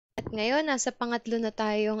Ngayon, nasa pangatlo na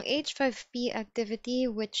tayong H5P activity,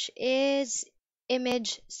 which is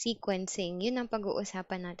image sequencing. Yun ang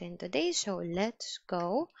pag-uusapan natin today. So, let's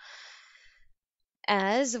go.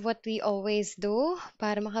 As what we always do,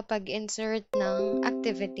 para makapag-insert ng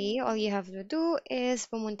activity, all you have to do is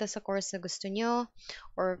pumunta sa course na gusto nyo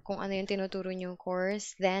or kung ano yung tinuturo nyong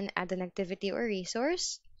course, then add an activity or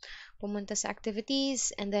resource. Pumunta sa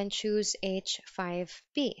activities and then choose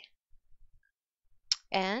H5P.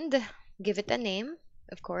 And give it a name,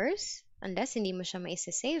 of course, unless hindi mo siya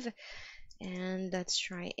maisa-save. And let's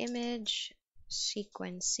try image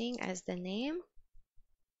sequencing as the name.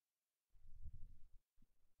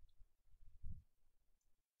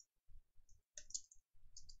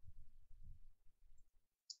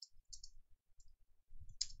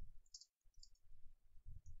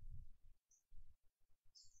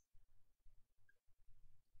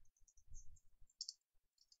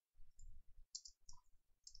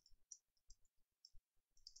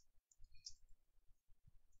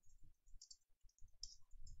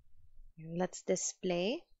 Let's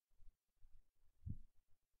display.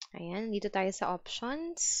 Ayan, dito tayo sa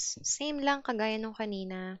options. Same lang kagaya nung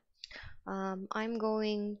kanina. I'm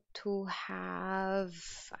going to have,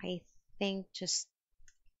 I think, just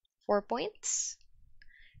 4 points.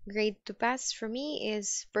 Grade to pass for me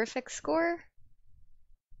is perfect score.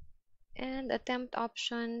 And attempt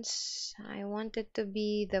options, I want it to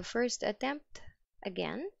be the first attempt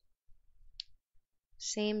again.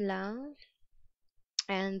 Same lang.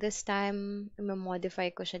 And this time,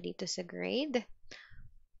 i-modify ko siya dito sa grade.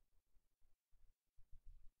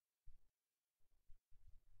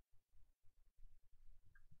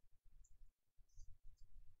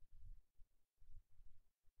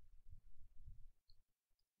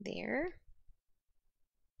 There.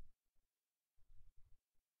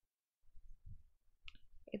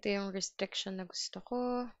 Ito yung restriction na gusto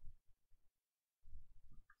ko.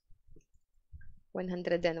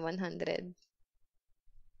 100 and 100.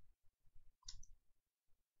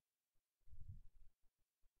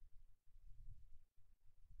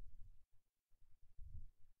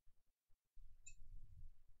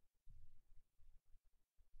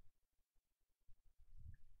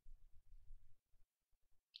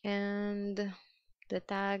 And the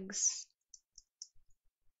tags.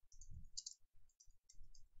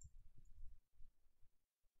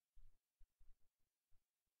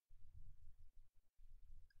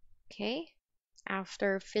 Okay.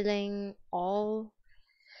 After filling all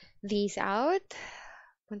these out,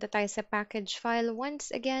 punta tayo sa package file once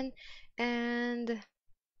again and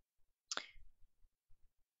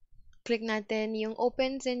click natin yung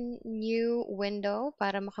opens in new window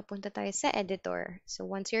para makapunta tayo sa editor. So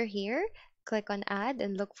once you're here, click on add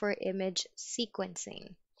and look for image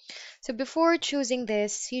sequencing. So before choosing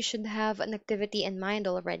this, you should have an activity in mind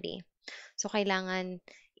already. So kailangan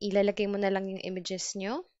ilalagay mo na lang yung images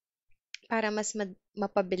nyo para mas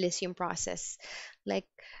mapabilis yung process. Like,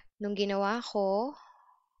 nung ginawa ko,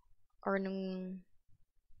 or nung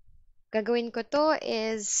gagawin ko to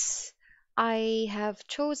is, I have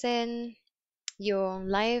chosen yung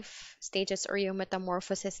life stages or yung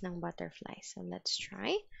metamorphosis ng butterfly. So let's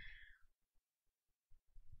try.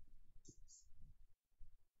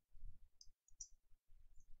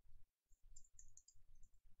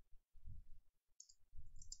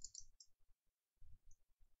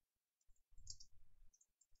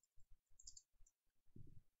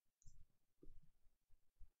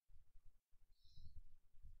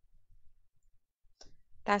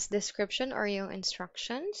 Task description or yung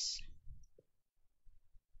instructions.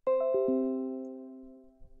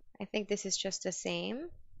 I think this is just the same.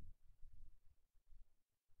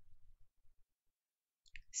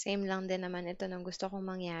 Same lang din naman ito nung gusto kong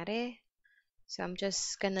mangyari. So I'm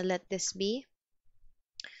just gonna let this be.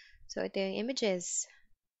 So ito yung images.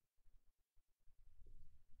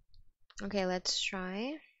 Okay, let's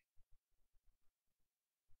try.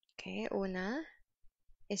 Okay, una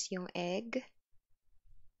is yung egg.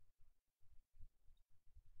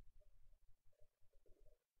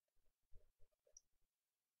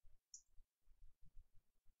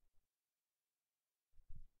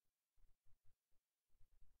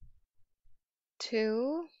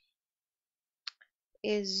 Two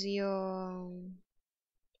is yung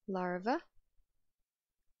larva.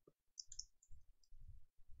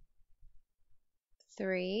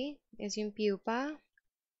 Three is yung pupa.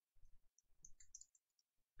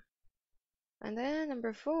 And then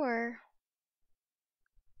number 4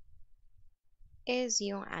 is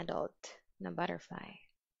yung adult na butterfly.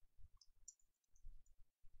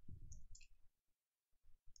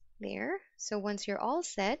 There. So once you're all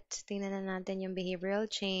set, tingnan na natin yung behavioral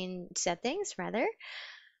chain settings rather.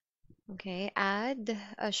 Okay, add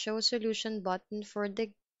a show solution button for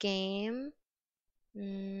the game.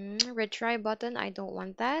 Retry button, I don't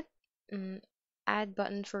want that. Mm, Add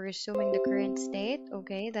button for resuming the current state.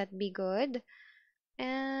 Okay, that'd be good.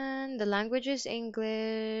 And the language is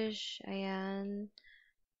English. Ayan.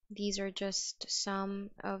 These are just some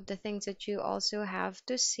of the things that you also have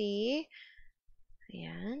to see.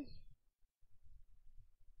 Ayan.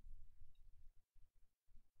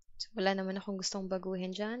 So, wala naman akong gustong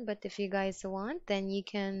baguhin dyan. But if you guys want, then you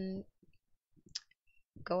can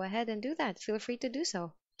go ahead and do that. Feel free to do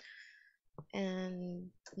so.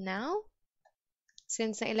 And now,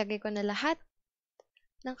 since nailagay ko na lahat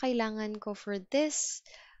ng kailangan ko for this,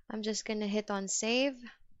 I'm just gonna hit on save.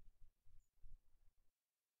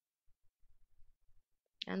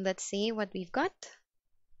 And let's see what we've got.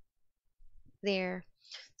 There.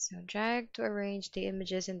 So drag to arrange the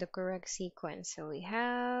images in the correct sequence. So we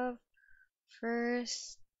have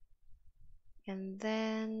first, and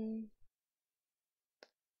then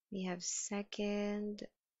we have second.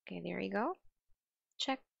 Okay, there you go.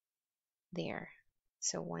 Check there.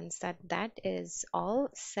 So once that is all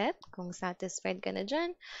set, kung satisfied ka na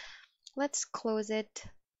dyan, let's close it.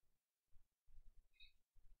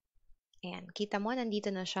 And kita mo, nandito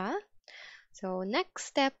na siya. So next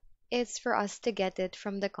step is for us to get it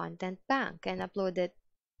from the content bank and upload it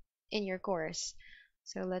in your course.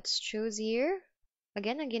 So let's choose here.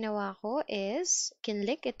 Again, ang ginawa ko is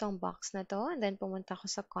kinlik itong box na to and then pumunta ko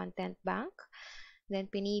sa content bank. Then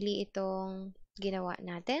pinili itong ginawa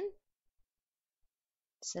natin.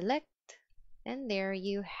 Select. And there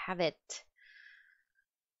you have it.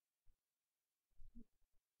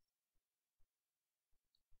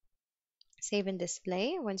 Save and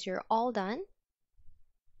display. Once you're all done.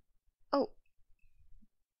 Oh.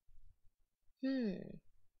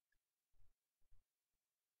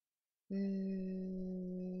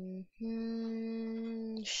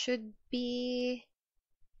 Should be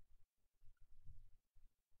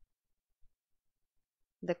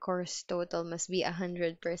the course total must be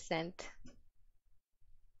 100%.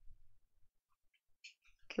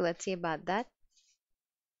 Okay, let's see about that.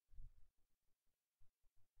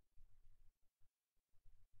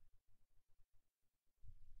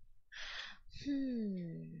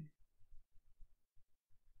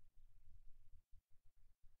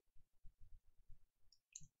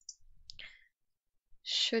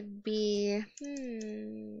 Should be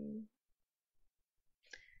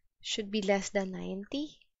less than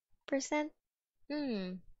 90%.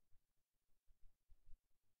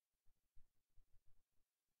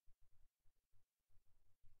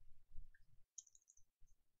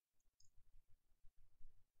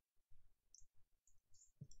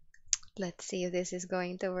 Let's see if this is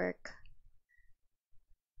going to work.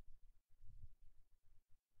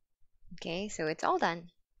 Okay, so it's all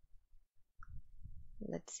done.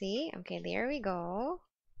 Let's see. Okay, there we go.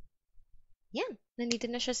 Yan,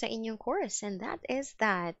 nandito na siya sa inyong course. And that is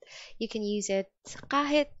that. You can use it sa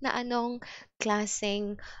kahit na anong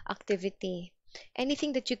klaseng activity.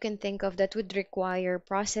 Anything that you can think of that would require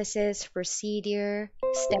processes, procedure,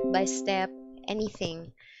 step by step,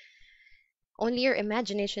 anything. Only your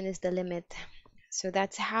imagination is the limit. So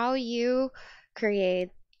that's how you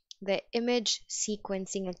create the image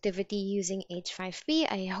sequencing activity using H5P.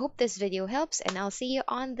 I hope this video helps and I'll see you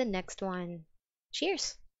on the next one.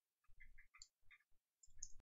 Cheers!